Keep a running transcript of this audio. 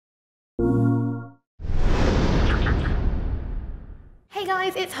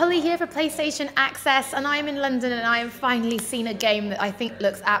guys, it's Hollie here for PlayStation Access, and I'm in London and I have finally seen a game that I think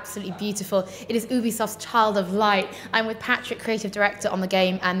looks absolutely beautiful. It is Ubisoft's Child of Light. I'm with Patrick, Creative Director, on the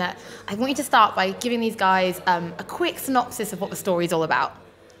game, and I want you to start by giving these guys a quick synopsis of what the story is all about.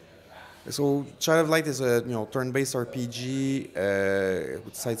 So Child of Light is a turn-based RPG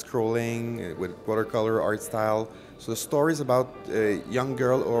with side-scrolling, with watercolor art style. So the story is about a young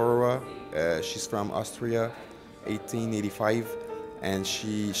girl, Aurora. She's from Austria, 1885, and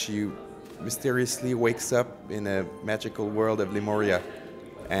she mysteriously wakes up in a magical world of Lemuria,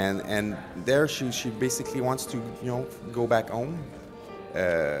 and there she basically wants to go back home,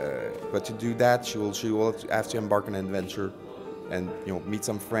 but to do that she will have to embark on an adventure, and meet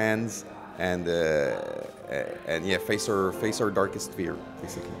some friends, and yeah, face her darkest fear,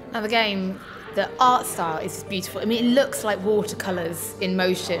 basically. Now the game, the art style is just beautiful. I mean, it looks like watercolors in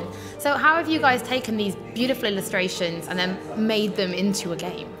motion. So how have you guys taken these beautiful illustrations and then made them into a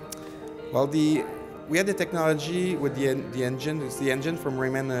game? Well, we had the technology with the engine. It's the engine from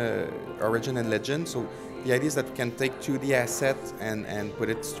Rayman Origin and Legend. So the idea is that we can take 2D asset and put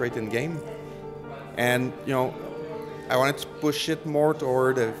it straight in game. And I wanted to push it more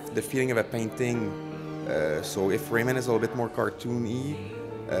toward the feeling of a painting. So if Rayman is a little bit more cartoony,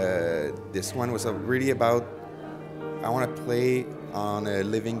 this one was really about, I want to play on a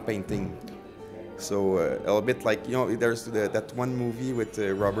living painting. So a little bit like, there's that one movie with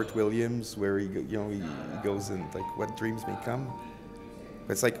Robert Williams where he goes and like, what dreams may come.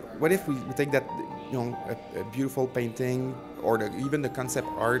 But it's like, what if we take that, a beautiful painting, or even the concept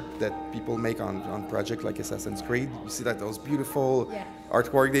art that people make on projects like Assassin's Creed. You see that those beautiful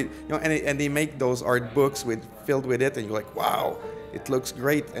artwork, and they make those art books filled with it, and you're like, wow, it looks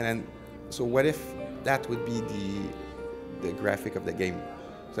great. And so what if that would be the graphic of the game?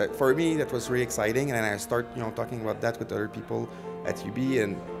 So for me, that was really exciting, and I start talking about that with other people at UB,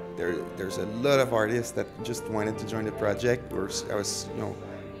 and there's a lot of artists that just wanted to join the project. I was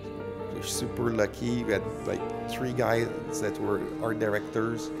super lucky. We had like 3 guys that were art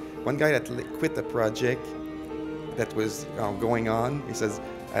directors. One guy that quit the project that was going on. He says,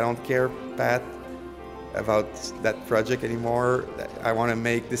 I don't care, Pat, about that project anymore. I want to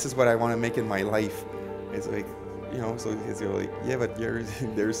make, this is what I want to make in my life. It's like, so he's like, yeah, but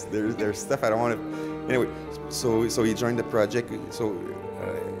there's stuff I don't want to. Anyway, so he joined the project. So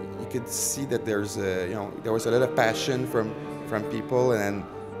you could see that there was a lot of passion from people, and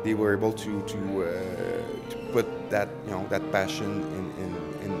they were able to put that that passion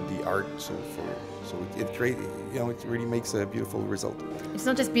in the art. So it really makes a beautiful result. It's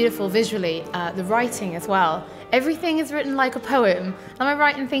not just beautiful visually, the writing as well. Everything is written like a poem. Am I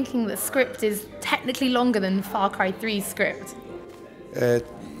right in thinking that script is technically longer than Far Cry 3's script?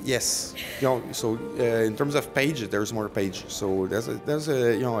 Yes. So in terms of pages, there's more pages. So there's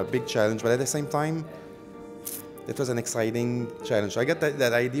a big challenge, but at the same time, it was an exciting challenge. I got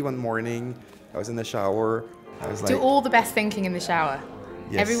that idea one morning. I was in the shower. I was Do all the best thinking in the shower.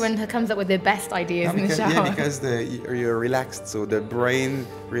 Yes. Everyone comes up with their best ideas in the shower. Yeah, because you're relaxed, so the brain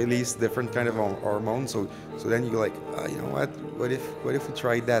releases different kind of hormones. So then you're like, you know what if we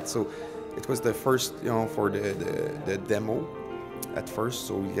tried that? So it was the first, for the demo at first.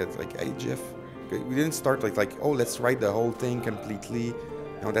 So we get like, hey Jeff, we didn't start like oh, let's write the whole thing completely.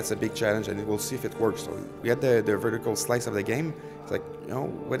 That's a big challenge, and we'll see if it works. So we had the vertical slice of the game. It's like,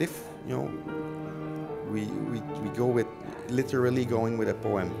 what if we go with literally going with a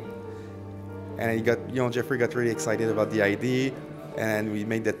poem. And he got, Jeffrey got really excited about the idea, and we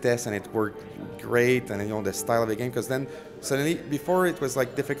made the test, and it worked great. And the style of the game, because then suddenly, before it was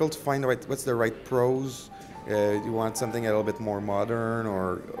like difficult to find what's the right prose. You want something a little bit more modern,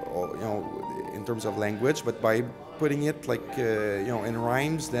 or in terms of language, but by putting it like in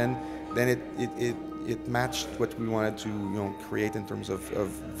rhymes, then it matched what we wanted to create in terms of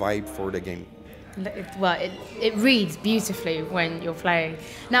vibe for the game. Well, it reads beautifully when you're playing.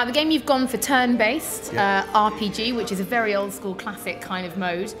 Now, the game, you've gone for turn-based RPG, which is a very old-school, classic kind of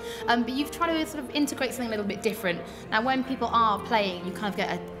mode. But you've tried to sort of integrate something a little bit different. Now, when people are playing, you kind of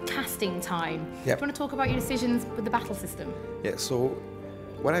get a casting time. Yep. Do you want to talk about your decisions with the battle system? Yeah. So,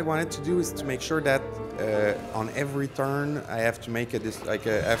 what I wanted to do is to make sure that on every turn I have to make a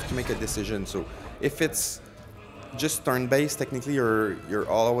decision. So, if it's just turn-based, technically you're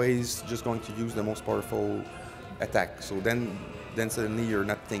always just going to use the most powerful attack. So then suddenly you're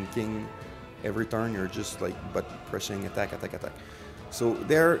not thinking every turn, you're just like button pressing attack. So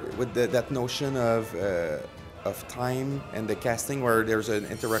there, with that notion of time and the casting, where there's an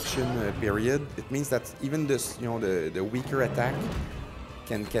interaction period, it means that even this, the weaker attack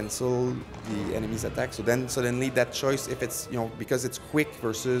can cancel the enemy's attack. So then suddenly that choice, if it's, because it's quick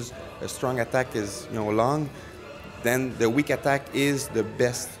versus a strong attack is, long, then the weak attack is the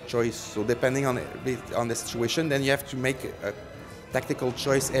best choice. So depending on the situation, then you have to make a tactical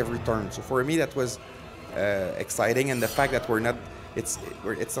choice every turn. So for me, that was exciting, and the fact that it's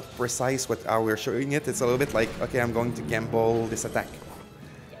not precise how we're showing it. It's a little bit like, okay, I'm going to gamble this attack.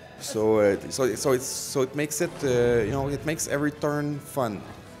 So it makes it it makes every turn fun.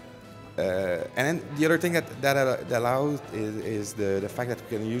 And then the other thing that allows is the fact that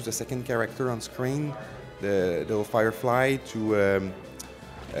we can use the second character on screen, the little firefly, to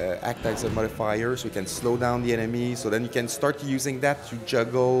act as a modifier, so you can slow down the enemy. So then you can start using that to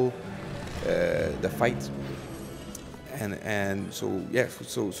juggle the fight. And so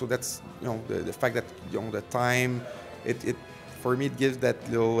that's the fact that the time it for me, it gives that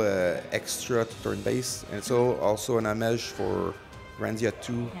little extra to turn-based, and it's also an homage for Grandia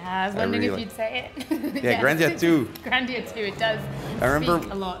 2. Yeah, I was wondering if you'd say it. Yeah, Grandia 2. Grandia 2, it does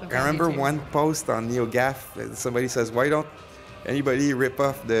speak a lot of Grandia 2. I remember one post on NeoGAF, and somebody says, why don't anybody rip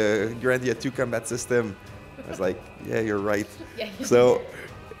off the Grandia 2 combat system? I was like, yeah, you're right. Yeah. So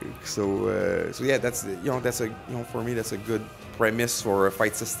yeah, that's for me, that's a good premise for a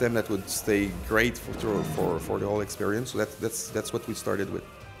fight system that would stay great for the whole experience. So that's what we started with.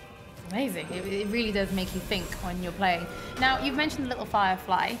 Amazing. It really does make you think when you're playing. Now, you've mentioned the little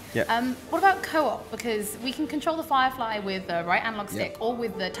firefly. Yeah. What about co-op? Because we can control the firefly with the right analog stick or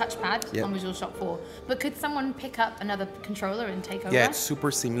with the touchpad on Visual Shock 4. But could someone pick up another controller and take over? Yeah, it's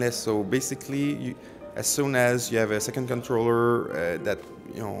super seamless. So basically, as soon as you have a second controller that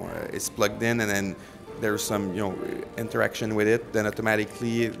is plugged in, and then there's some interaction with it, then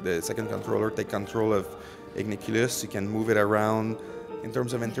automatically the second controller takes control of Igniculus. You can move it around. In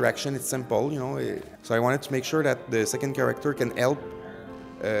terms of interaction, it's simple, So I wanted to make sure that the second character can help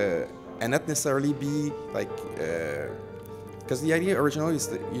and not necessarily be like, because the idea originally is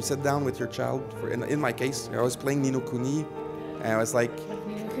that you sit down with your child. In my case, I was playing Ni no Kuni, and I was like,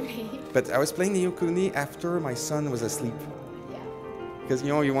 but I was playing Ni no Kuni after my son was asleep. Because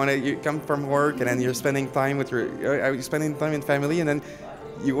you come from work, and then you're spending time with you're spending time in family, and then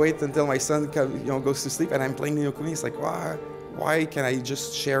you wait until my son goes to sleep, and I'm playing Ni no Kuni. It's like, why can I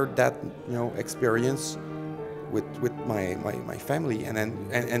just share that experience with my family, and then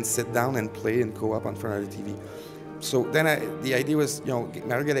and sit down and play and co-op in front of the TV? So then the idea was,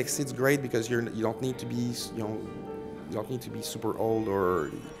 Mario Galaxy, it's great because you don't need to be you don't need to be super old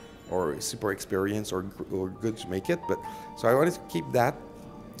or super experienced or good to make it. But so I wanted to keep that,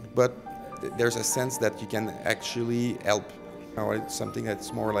 but there's a sense that you can actually help. I wanted something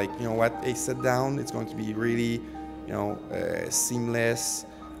that's more like, hey, sit down. It's going to be really, seamless,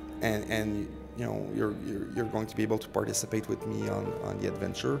 and you're going to be able to participate with me on the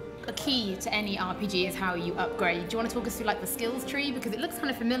adventure. A key to any RPG is how you upgrade. Do you want to talk us through like the skills tree, because it looks kind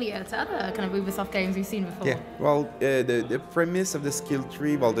of familiar to other kind of Ubisoft games we've seen before? Yeah. Well, the premise of the skill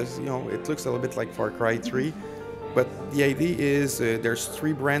tree, well, it looks a little bit like Far Cry 3, but the idea is there's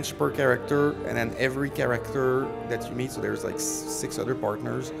 3 branches per character, and then every character that you meet, so there's like 6 other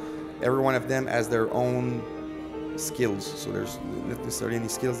partners, every one of them has their own skills. So there's not necessarily any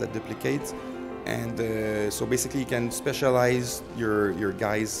skills that duplicate. And so basically you can specialize your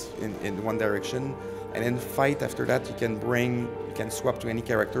guys in one direction, and then fight after that. You can swap to any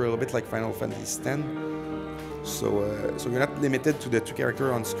character, a little bit like Final Fantasy X. So you're not limited to the 2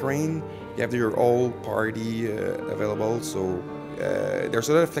 characters on screen. You have your whole party available. So there's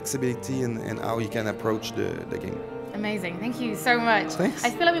a lot of flexibility in how you can approach the game. Amazing, thank you so much. Thanks. I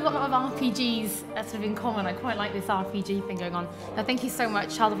feel like we've got a lot of RPGs sort of in common. I quite like this RPG thing going on. Now, thank you so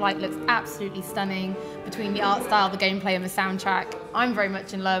much. Child of Light looks absolutely stunning between the art style, the gameplay, and the soundtrack. I'm very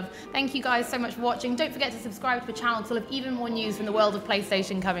much in love. Thank you guys so much for watching. Don't forget to subscribe to the channel to have even more news from the world of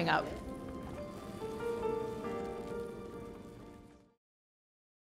PlayStation coming up.